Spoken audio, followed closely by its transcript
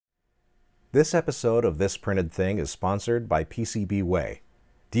This episode of This Printed Thing is sponsored by PCBWay.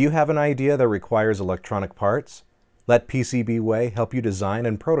 Do you have an idea that requires electronic parts? Let PCBWay help you design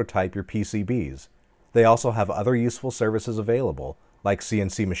and prototype your PCBs. They also have other useful services available, like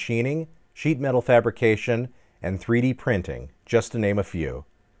CNC machining, sheet metal fabrication, and 3D printing, just to name a few.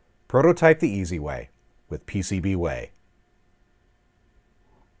 Prototype the easy way with PCBWay.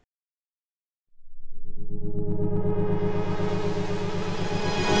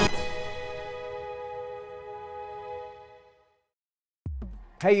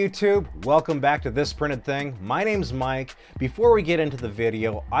 Hey YouTube, welcome back to This Printed Thing. My name's Mike. Before we get into the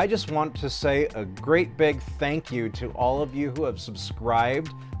video, I just want to say a great big thank you to all of you who have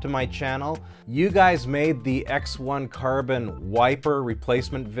subscribed to my channel. You guys made the X1-Carbon wiper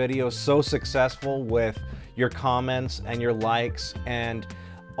replacement video so successful with your comments and your likes and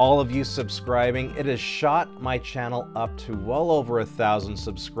all of you subscribing. It has shot my channel up to well over 1,000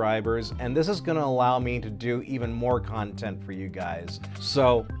 subscribers, and this is going to allow me to do even more content for you guys.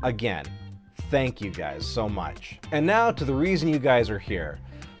 So again, thank you guys so much. And now to the reason you guys are here.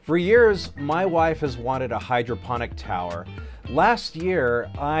 For years, my wife has wanted a hydroponic tower. Last year,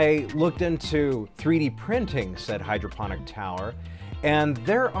 I looked into 3D printing said hydroponic tower, and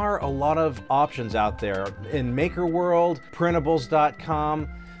there are a lot of options out there in Maker World, printables.com,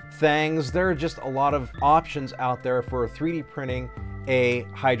 things. There are just a lot of options out there for 3D printing a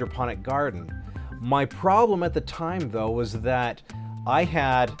hydroponic garden. My problem at the time though was that I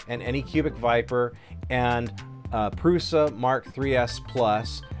had an Anycubic Viper and a Prusa Mark 3S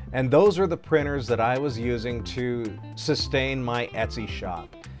Plus, and those are the printers that I was using to sustain my Etsy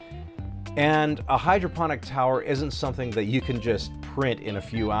shop. And a hydroponic tower isn't something that you can just print in a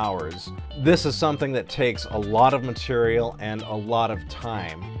few hours. This is something that takes a lot of material and a lot of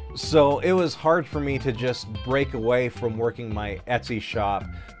time. So it was hard for me to just break away from working my Etsy shop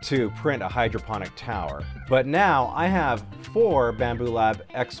to print a hydroponic tower. But now I have 4 bambulab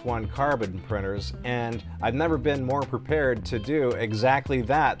X1-Carbon printers, and I've never been more prepared to do exactly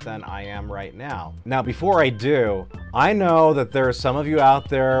that than I am right now. Now before I do, I know that there are some of you out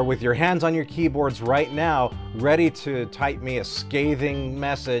there with your hands on your keyboards right now ready to type me a scathing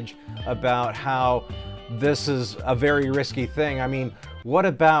message about how this is a very risky thing. I mean, what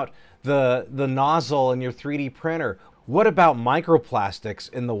about the nozzle in your 3D printer? What about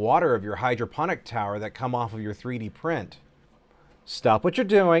microplastics in the water of your hydroponic tower that come off of your 3D print? Stop what you're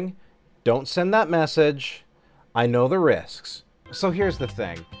doing. Don't send that message. I know the risks. So here's the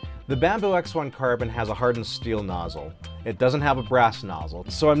thing. The Bamboo X1-Carbon has a hardened steel nozzle. It doesn't have a brass nozzle,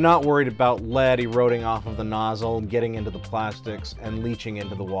 so I'm not worried about lead eroding off of the nozzle and getting into the plastics and leaching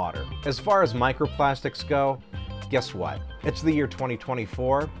into the water. As far as microplastics go, guess what? It's the year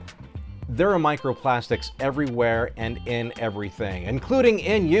 2024. There are microplastics everywhere and in everything, including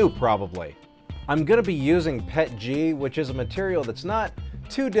in you probably. I'm going to be using PETG, which is a material that's not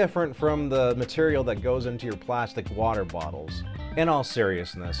too different from the material that goes into your plastic water bottles. In all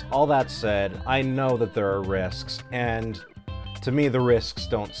seriousness, all that said, I know that there are risks, and to me the risks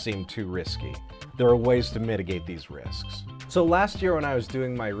don't seem too risky. There are ways to mitigate these risks. So last year when I was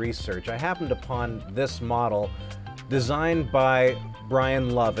doing my research, I happened upon this model designed by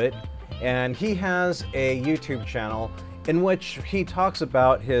Brian Lovett, and he has a YouTube channel in which he talks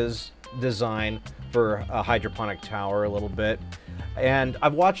about his design for a hydroponic tower a little bit. And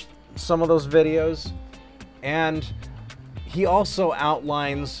I've watched some of those videos, and he also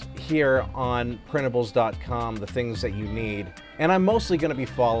outlines here on printables.com the things that you need. And I'm mostly going to be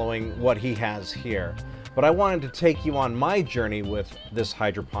following what he has here. But I wanted to take you on my journey with this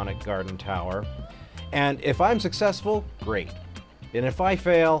hydroponic garden tower. And if I'm successful, great. And if I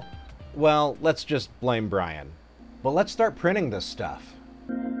fail, well, let's just blame Brian. But let's start printing this stuff.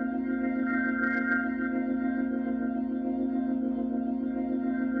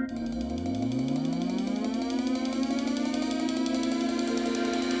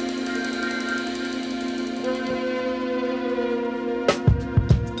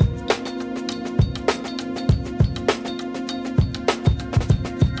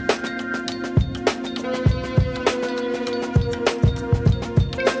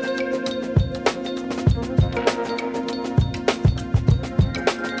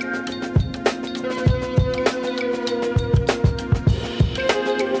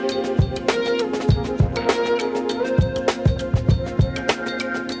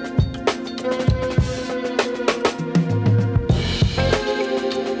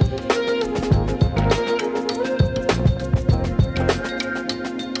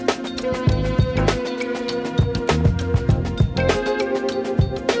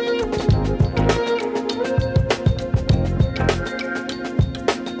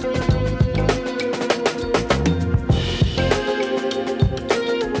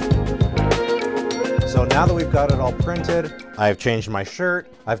 now that we've got it all printed, I've changed my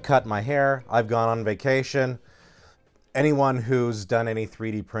shirt, I've cut my hair, I've gone on vacation. Anyone who's done any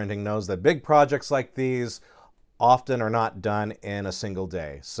 3D printing knows that big projects like these often are not done in a single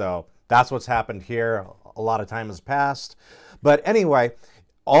day. So that's what's happened here. A lot of time has passed. But anyway,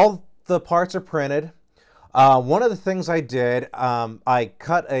 all the parts are printed. One of the things I did, I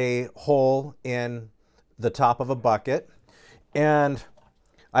cut a hole in the top of a bucket, and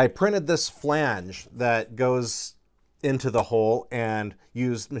I printed this flange that goes into the hole and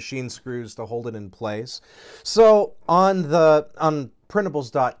used machine screws to hold it in place. So on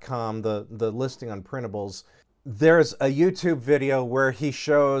printables.com, the listing on printables, there's a YouTube video where he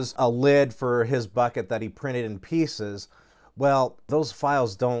shows a lid for his bucket that he printed in pieces. Well, those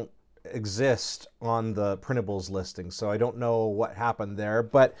files don't exist on the printables listing, so I don't know what happened there,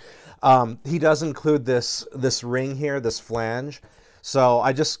 but he does include this ring here, this flange. So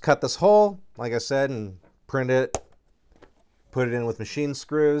I just cut this hole, like I said, and print it, put it in with machine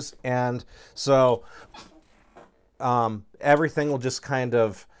screws, and so everything will just kind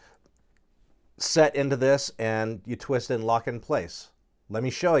of set into this, and you twist it and lock it in place. Let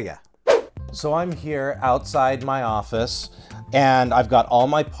me show you. So I'm here outside my office, and I've got all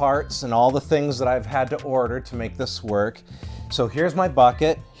my parts and all the things that I've had to order to make this work. So here's my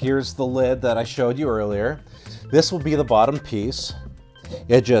bucket, here's the lid that I showed you earlier. This will be the bottom piece.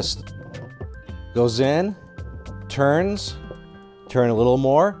 It just goes in, turns, turn a little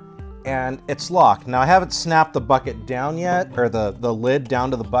more, and it's locked. Now I haven't snapped the bucket down yet, or the lid down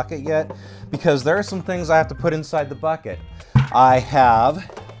to the bucket yet, because there are some things I have to put inside the bucket. I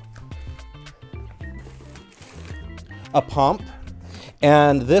have a pump,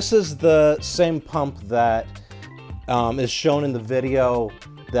 and this is the same pump that is shown in the video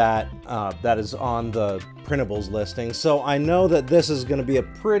that is on the printables listing. So I know that this is going to be a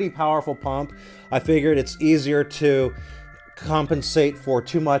pretty powerful pump. I figured it's easier to compensate for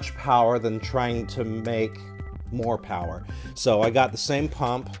too much power than trying to make more power. So I got the same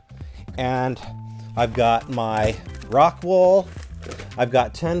pump, and I've got my rock wool, I've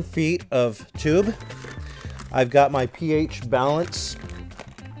got 10 feet of tube, I've got my pH balance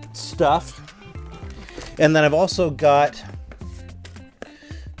stuff, and then I've also got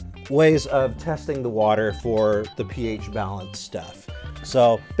ways of testing the water for the pH balance stuff.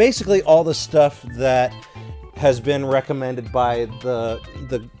 So basically all the stuff that has been recommended by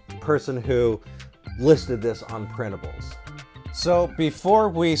the person who listed this on printables. So before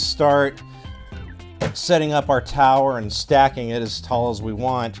we start setting up our tower and stacking it as tall as we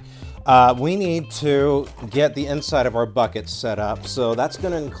want, we need to get the inside of our bucket set up. So that's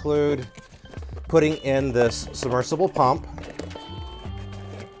going to include putting in this submersible pump.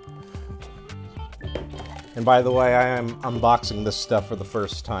 And by the way, I am unboxing this stuff for the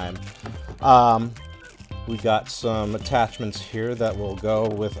first time. We got some attachments here that will go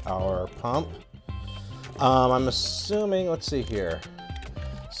with our pump. I'm assuming, let's see here.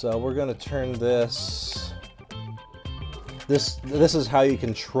 So we're going to turn this. This is how you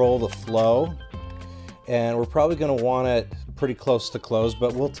control the flow, and we're probably going to want it pretty close to close,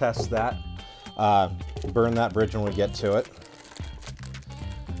 but we'll test that. Burn that bridge when we get to it.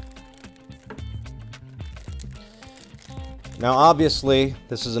 Now obviously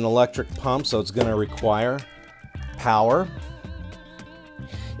this is an electric pump, so it's going to require power.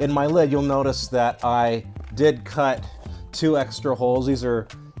 In my lid you'll notice that I did cut 2 extra holes. These are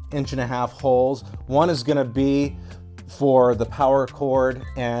 1.5 inch holes. One is going to be for the power cord,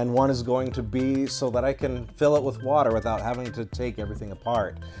 and one is going to be so that I can fill it with water without having to take everything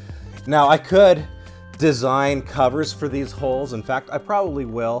apart. Now I could design covers for these holes. In fact, I probably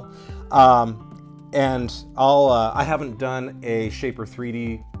will. And I haven't done a Shaper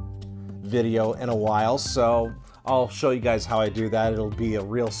 3D video in a while, so I'll show you guys how I do that. It'll be a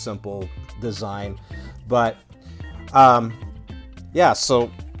real simple design. But yeah,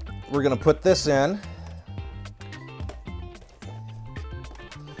 so we're gonna put this in.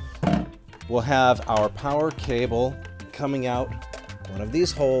 We'll have our power cable coming out one of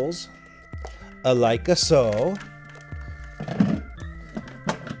these holes, like so.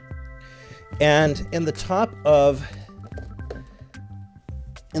 And in the top of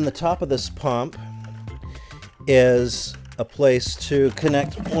this pump is a place to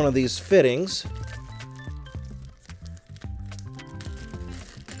connect one of these fittings.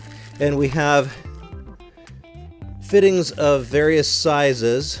 And we have fittings of various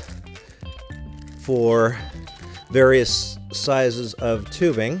sizes for various sizes of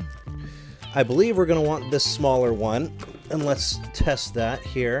tubing. I believe we're going to want this smaller one, and let's test that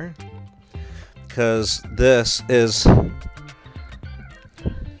here, because this is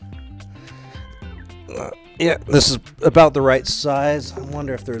Yeah, this is about the right size. I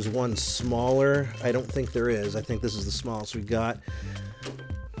wonder if there's one smaller. I don't think there is. I think this is the smallest we got.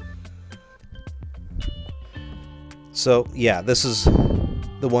 So yeah, this is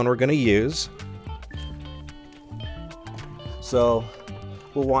the one we're going to use. So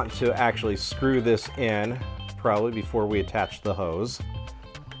we'll want to actually screw this in probably before we attach the hose.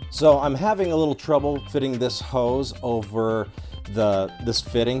 So I'm having a little trouble fitting this hose over this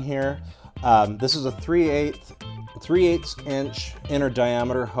fitting here. This is a 3/8 inch inner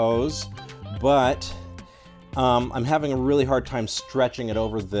diameter hose, but I'm having a really hard time stretching it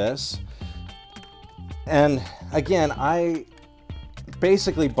over this. And again, I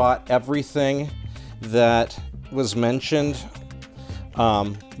basically bought everything that was mentioned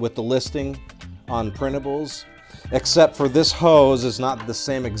with the listing on printables, except for this hose is not the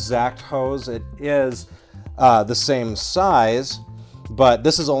same exact hose. It is the same size, but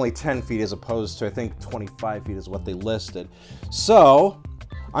this is only 10 feet as opposed to, I think, 25 feet is what they listed. So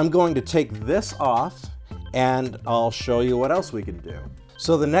I'm going to take this off and I'll show you what else we can do.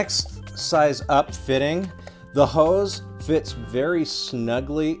 So the next size up fitting, the hose fits very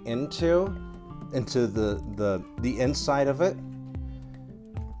snugly into the inside of it.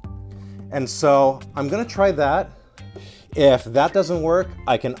 And so I'm gonna try that. If that doesn't work,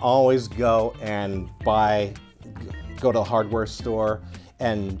 I can always go and go to the hardware store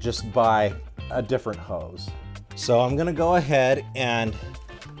and just buy a different hose. So I'm gonna go ahead and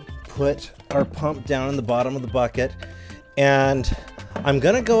put our pump down in the bottom of the bucket, and I'm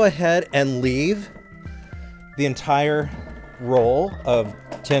gonna go ahead and leave the entire roll of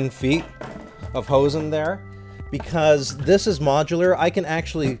 10 feet of hose in there. Because this is modular, I can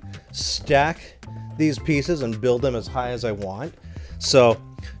actually stack these pieces and build them as high as I want. So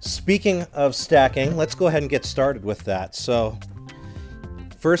speaking of stacking, let's go ahead and get started with that. So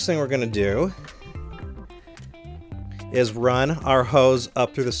first thing we're gonna do is run our hose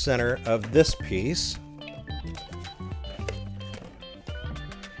up through the center of this piece.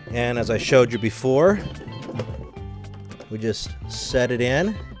 And as I showed you before, we just set it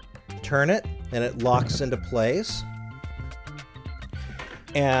in, turn it, and it locks into place.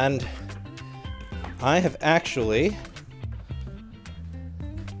 And I have actually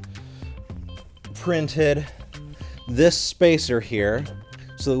printed this spacer here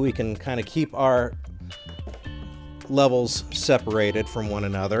so that we can kind of keep our levels separated from one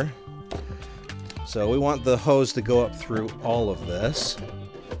another. So we want the hose to go up through all of this.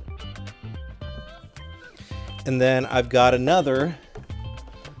 And then I've got another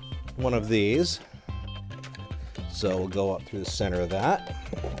one of these. So we'll go up through the center of that.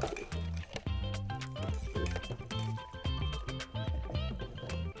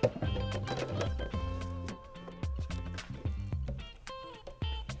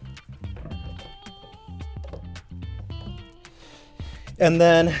 And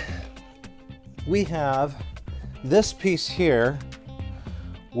then we have this piece here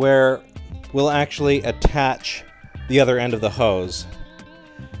where we'll actually attach the other end of the hose.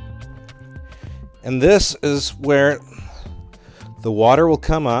 And this is where the water will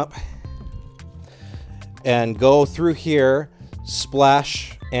come up and go through here,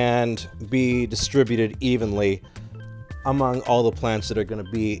 splash, and be distributed evenly among all the plants that are going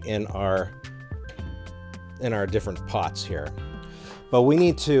to be in our different pots here. But we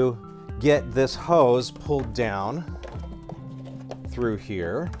need to get this hose pulled down through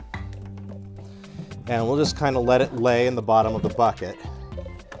here. And we'll just kind of let it lay in the bottom of the bucket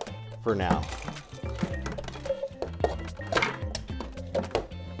for now.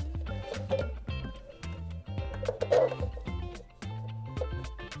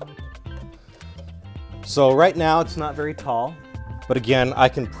 So right now it's not very tall, but again, I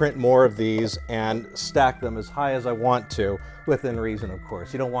can print more of these and stack them as high as I want to, within reason, of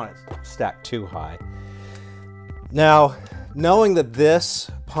course. You don't want it stacked too high. Now, knowing that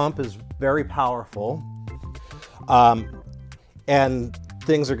this pump is very powerful, and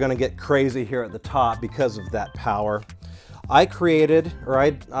things are going to get crazy here at the top because of that power, I created, or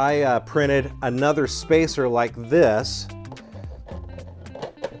I printed another spacer like this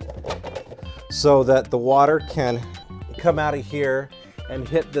so that the water can come out of here and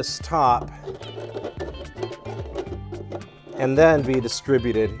hit this top and then be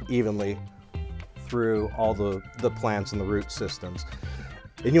distributed evenly through all the plants and the root systems.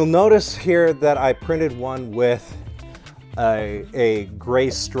 And you'll notice here that I printed one with a gray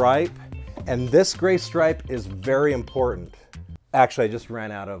stripe, and this gray stripe is very important. Actually, I just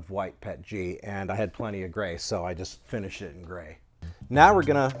ran out of white PETG and I had plenty of gray, so I just finished it in gray. Now we're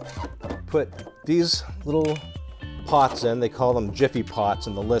gonna put these little pots in. They call them Jiffy pots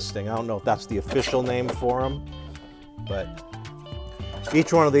in the listing. I don't know if that's the official name for them, but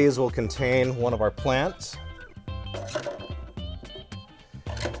each one of these will contain one of our plants.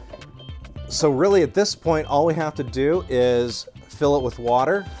 So really at this point, all we have to do is fill it with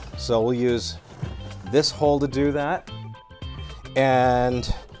water. So we'll use this hole to do that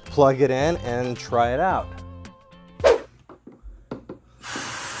and plug it in and try it out.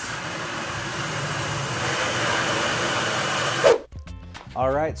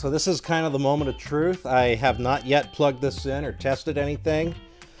 All right, so this is kind of the moment of truth. I have not yet plugged this in or tested anything.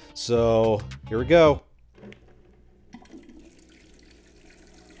 So here we go.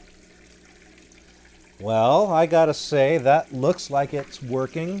 Well, I gotta say that looks like it's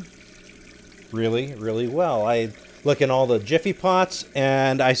working really, really well. I look in all the Jiffy pots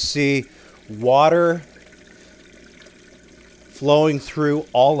and I see water flowing through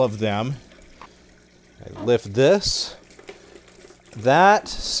all of them. I lift this. That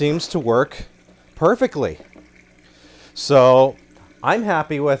seems to work perfectly. So I'm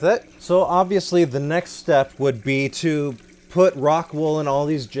happy with it. So obviously the next step would be to put rock wool in all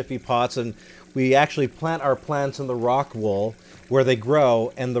these Jiffy pots, and we actually plant our plants in the rock wool where they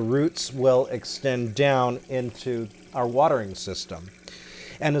grow, and the roots will extend down into our watering system.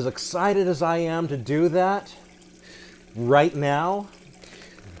 And as excited as I am to do that right now,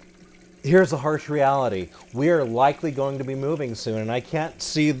 here's the harsh reality. We are likely going to be moving soon, and I can't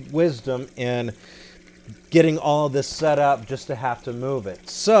see wisdom in getting all of this set up just to have to move it.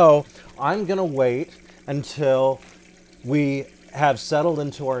 So I'm gonna wait until we have settled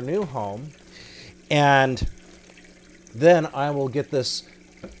into our new home, and then I will get this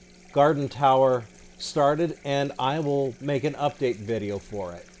garden tower started and I will make an update video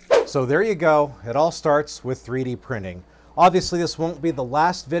for it. So there you go. It all starts with 3D printing. Obviously this won't be the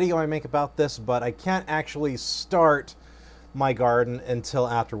last video I make about this, but I can't actually start my garden until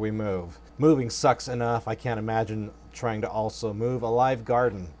after we move. Moving sucks enough. I can't imagine trying to also move a live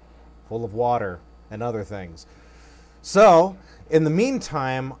garden full of water and other things. So in the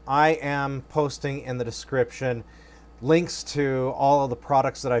meantime, I am posting in the description links to all of the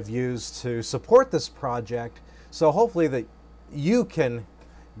products that I've used to support this project. So hopefully that you can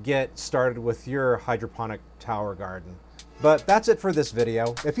get started with your hydroponic tower garden. But that's it for this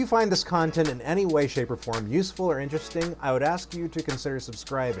video. If you find this content in any way, shape, or form useful or interesting, I would ask you to consider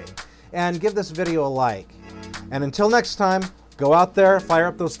subscribing and give this video a like. And until next time, go out there, fire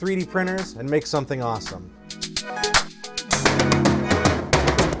up those 3D printers, and make something awesome.